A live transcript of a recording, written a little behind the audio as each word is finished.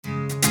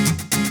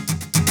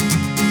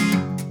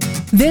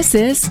This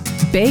is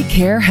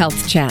BayCare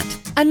Health Chat,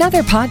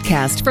 another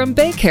podcast from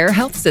BayCare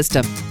Health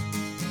System.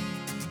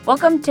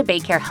 Welcome to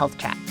BayCare Health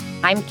Chat.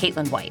 I'm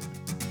Caitlin White.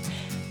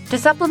 To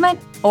supplement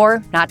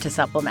or not to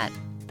supplement?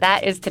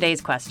 That is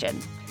today's question.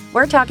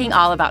 We're talking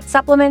all about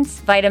supplements,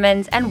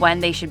 vitamins, and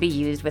when they should be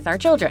used with our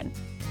children.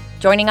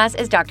 Joining us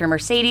is Dr.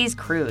 Mercedes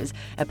Cruz,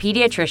 a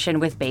pediatrician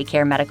with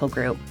BayCare Medical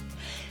Group.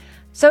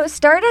 So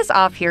start us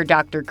off here,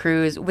 Dr.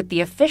 Cruz, with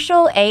the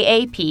official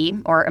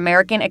AAP, or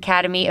American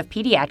Academy of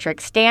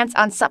Pediatrics, stance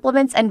on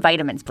supplements and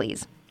vitamins,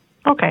 please.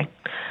 Okay.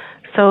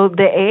 So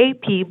the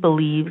AAP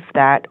believes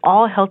that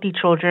all healthy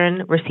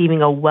children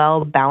receiving a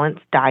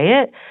well-balanced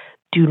diet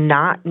do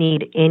not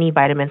need any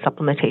vitamin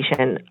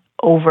supplementation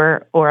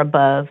over or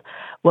above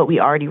what we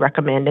already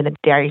recommend in the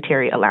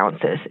dietary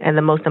allowances. And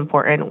the most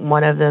important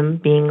one of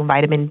them being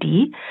vitamin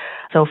D.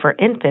 So for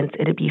infants,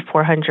 it would be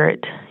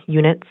 400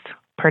 units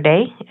per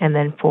day, and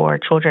then for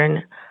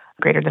children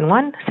greater than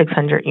 1,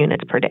 600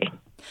 units per day.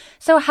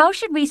 So how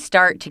should we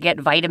start to get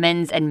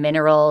vitamins and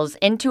minerals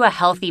into a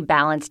healthy,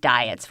 balanced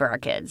diets for our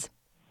kids?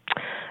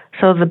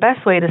 So the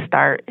best way to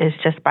start is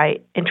just by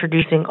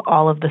introducing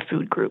all of the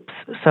food groups.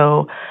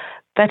 So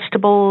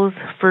vegetables,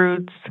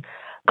 fruits,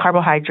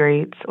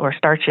 carbohydrates or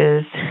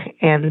starches,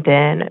 and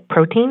then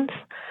proteins.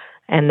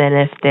 And then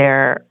if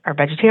there are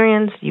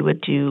vegetarians, you would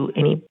do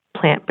any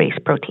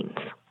plant-based proteins.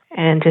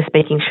 And just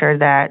making sure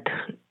that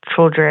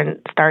children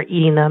start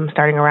eating them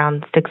starting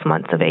around 6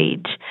 months of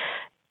age,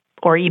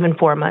 or even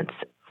 4 months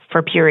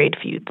for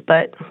pureed foods.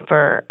 But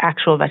for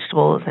actual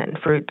vegetables and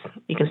fruits,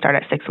 you can start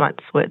at 6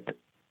 months with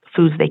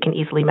foods they can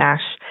easily mash.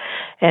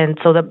 And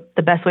so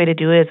the best way to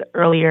do it is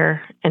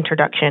earlier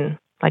introduction,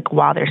 like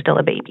while they're still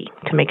a baby,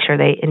 to make sure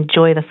they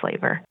enjoy the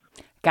flavor.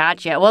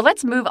 Gotcha. Well,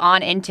 let's move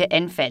on into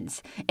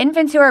infants.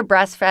 Infants who are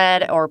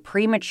breastfed or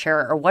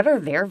premature, what are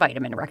their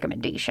vitamin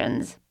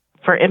recommendations?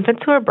 For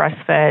infants who are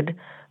breastfed,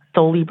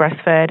 solely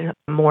breastfed,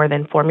 more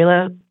than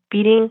formula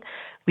feeding,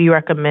 we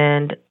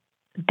recommend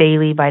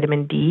daily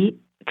vitamin D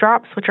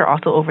drops, which are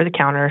also over the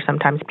counter.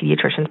 Sometimes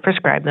pediatricians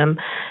prescribe them,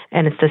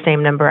 and it's the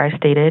same number I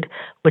stated,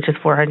 which is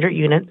 400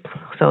 units.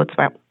 So it's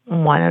about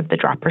one of the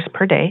droppers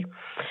per day.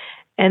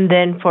 And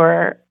then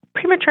for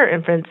premature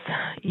infants,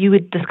 you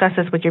would discuss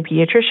this with your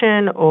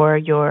pediatrician or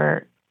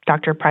your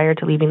doctor prior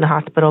to leaving the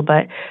hospital,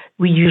 but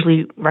we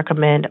usually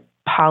recommend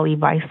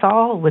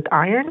Polyvisol with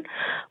iron,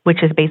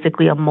 which is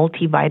basically a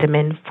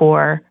multivitamin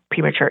for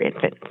premature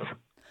infants.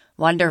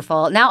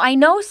 Wonderful. Now, I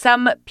know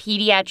some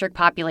pediatric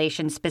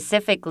populations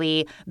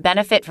specifically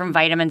benefit from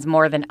vitamins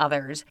more than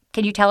others.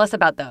 Can you tell us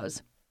about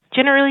those?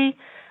 Generally,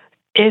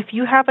 if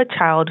you have a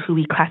child who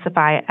we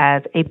classify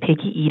as a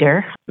picky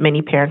eater,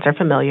 many parents are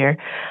familiar,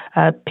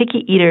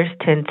 picky eaters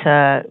tend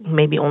to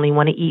maybe only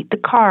want to eat the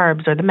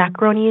carbs or the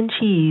macaroni and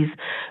cheese.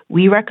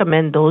 We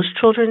recommend those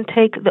children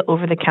take the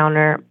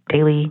over-the-counter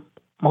daily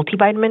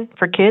multivitamin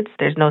for kids.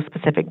 There's no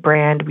specific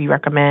brand we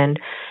recommend.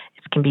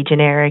 It can be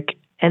generic.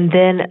 And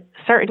then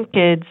certain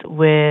kids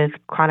with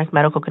chronic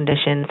medical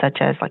conditions such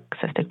as like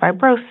cystic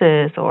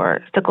fibrosis or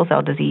sickle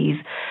cell disease,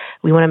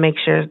 we want to make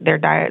sure their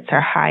diets are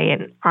high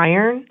in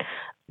iron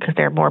because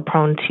they're more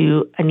prone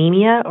to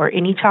anemia, or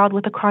any child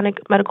with a chronic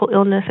medical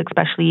illness,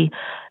 especially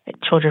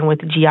children with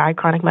GI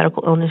chronic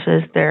medical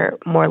illnesses, they're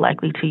more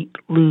likely to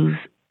lose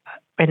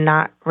and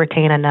not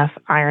retain enough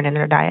iron in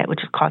their diet,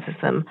 which causes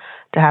them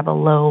to have a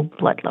low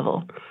blood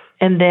level.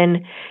 And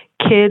then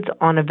kids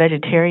on a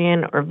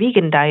vegetarian or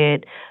vegan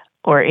diet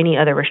or any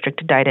other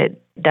restricted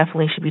diet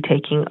definitely should be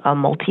taking a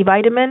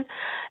multivitamin,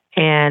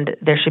 and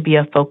there should be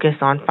a focus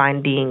on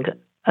finding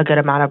a good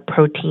amount of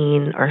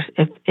protein, or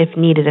if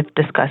needed, if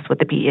discussed with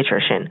the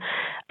pediatrician,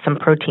 some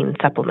protein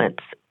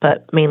supplements,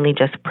 but mainly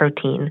just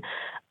protein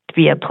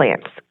via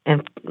plants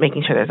and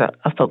making sure there's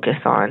a focus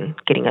on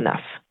getting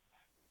enough.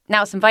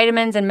 Now, some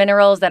vitamins and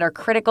minerals that are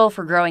critical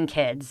for growing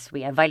kids.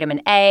 We have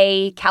vitamin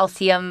A,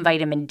 calcium,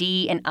 vitamin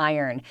D, and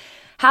iron.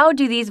 How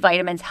do these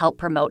vitamins help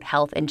promote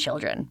health in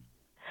children?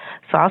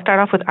 So I'll start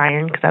off with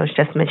iron because I was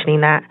just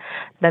mentioning that.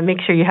 That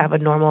makes sure you have a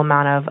normal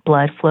amount of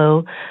blood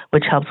flow,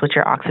 which helps with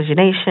your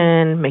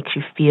oxygenation, makes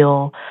you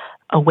feel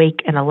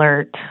awake and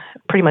alert,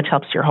 pretty much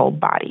helps your whole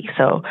body.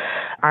 So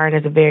iron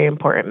is a very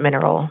important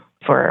mineral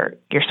for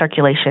your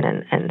circulation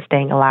and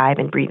staying alive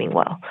and breathing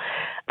well.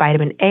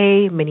 Vitamin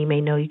A, many may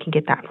know you can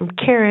get that from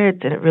carrots,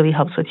 and it really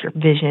helps with your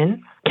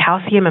vision.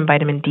 Calcium and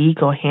vitamin D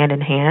go hand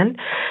in hand.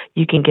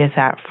 You can get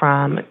that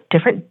from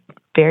different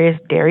various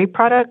dairy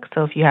products.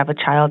 So if you have a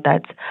child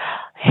that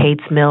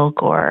hates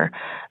milk or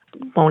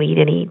won't eat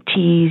any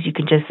cheese, you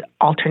can just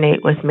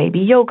alternate with maybe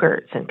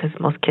yogurts, and because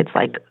most kids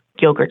like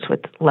yogurts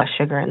with less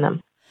sugar in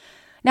them.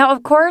 Now,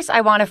 of course,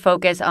 I want to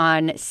focus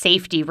on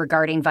safety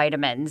regarding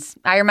vitamins.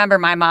 I remember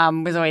my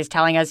mom was always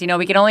telling us,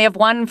 we can only have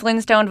one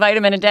Flintstone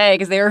vitamin a day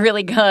because they were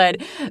really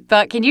good.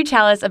 But can you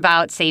tell us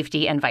about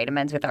safety and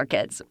vitamins with our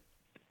kids?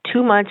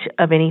 Too much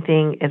of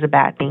anything is a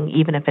bad thing,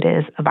 even if it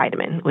is a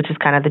vitamin, which is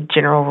kind of the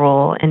general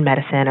rule in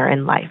medicine or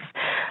in life.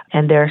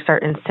 And there are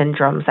certain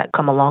syndromes that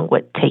come along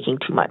with taking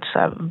too much.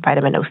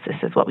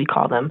 Vitaminosis is what we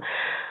call them.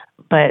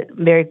 but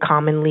very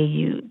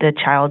commonly the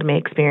child may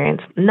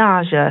experience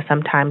nausea,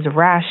 sometimes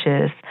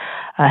rashes,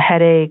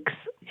 headaches,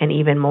 and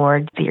even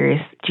more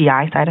serious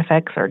GI side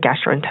effects or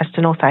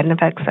gastrointestinal side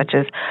effects such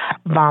as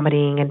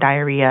vomiting and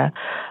diarrhea.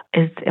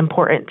 It's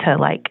important to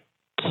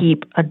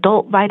keep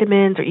adult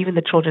vitamins or even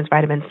the children's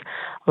vitamins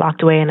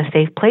locked away in a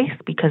safe place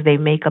because they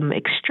make them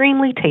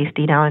extremely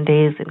tasty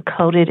nowadays and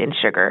coated in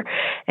sugar,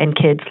 and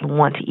kids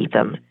want to eat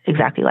them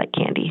exactly like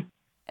candy.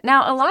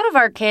 Now, a lot of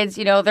our kids,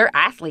 they're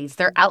athletes.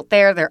 They're out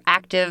there, they're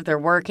active, they're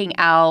working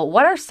out.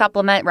 What are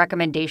supplement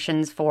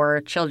recommendations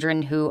for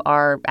children who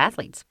are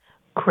athletes?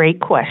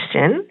 Great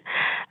question.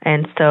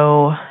 And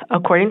so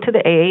according to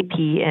the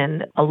AAP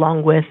and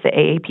along with the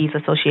AAP's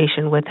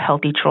association with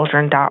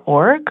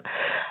healthychildren.org,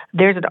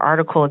 there's an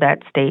article that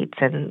states,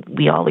 and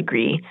we all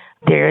agree,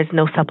 there is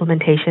no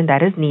supplementation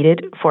that is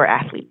needed for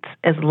athletes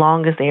as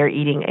long as they are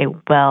eating a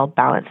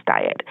well-balanced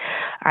diet.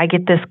 I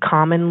get this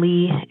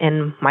commonly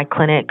in my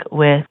clinic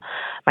with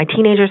my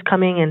teenagers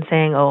coming and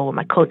saying, oh,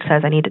 my coach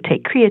says I need to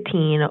take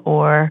creatine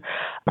or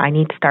I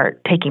need to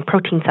start taking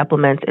protein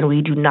supplements, and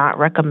we do not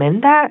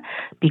recommend that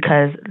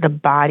because the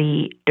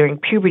body during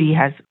puberty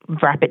has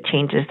rapid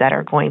changes that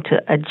are going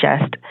to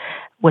adjust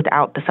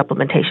without the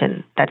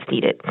supplementation that's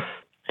needed.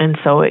 And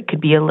so it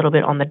could be a little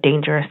bit on the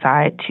dangerous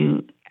side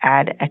to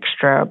add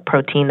extra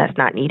protein that's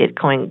not needed,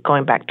 going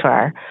back to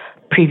our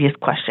previous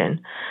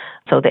question.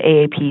 So the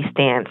AAP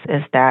stance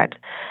is that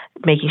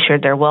making sure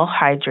they're well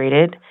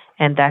hydrated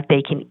and that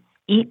they can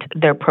eat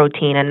their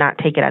protein and not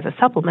take it as a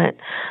supplement.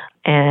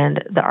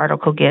 And the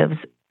article gives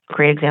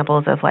great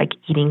examples of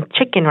eating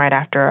chicken right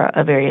after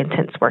a very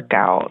intense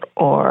workout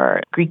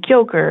or Greek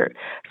yogurt,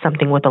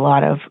 something with a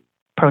lot of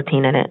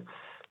protein in it,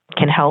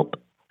 can help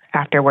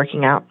after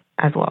working out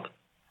as well.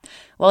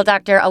 Well,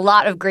 Doctor, a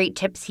lot of great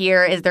tips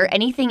here. Is there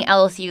anything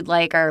else you'd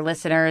like our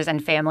listeners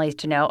and families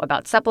to know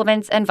about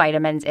supplements and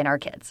vitamins in our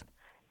kids?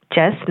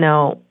 Just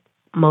know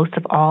most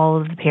of all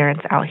of the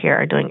parents out here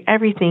are doing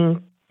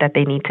everything that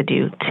they need to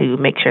do to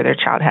make sure their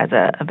child has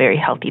a very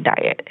healthy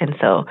diet. And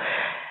so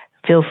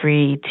feel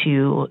free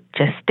to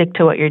just stick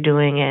to what you're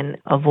doing and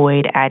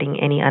avoid adding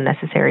any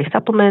unnecessary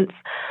supplements,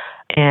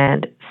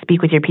 and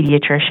speak with your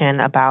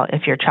pediatrician about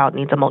if your child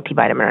needs a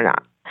multivitamin or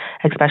not,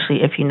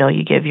 especially if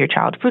you give your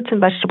child fruits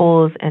and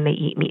vegetables and they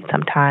eat meat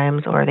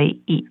sometimes or they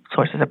eat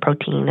sources of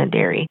protein and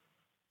dairy.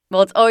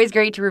 Well, it's always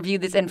great to review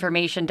this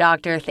information,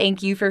 Doctor.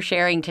 Thank you for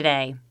sharing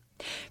today.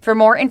 For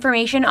more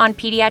information on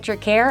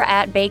pediatric care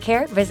at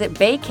BayCare, visit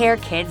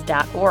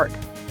baycarekids.org.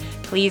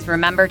 Please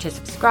remember to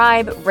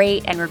subscribe,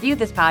 rate, and review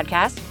this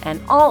podcast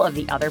and all of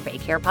the other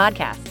BayCare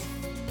podcasts.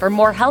 For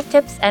more health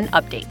tips and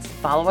updates,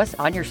 follow us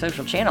on your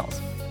social channels.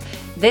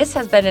 This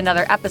has been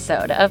another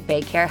episode of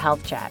BayCare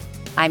Health Chat.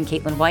 I'm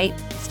Caitlin White.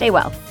 Stay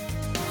well.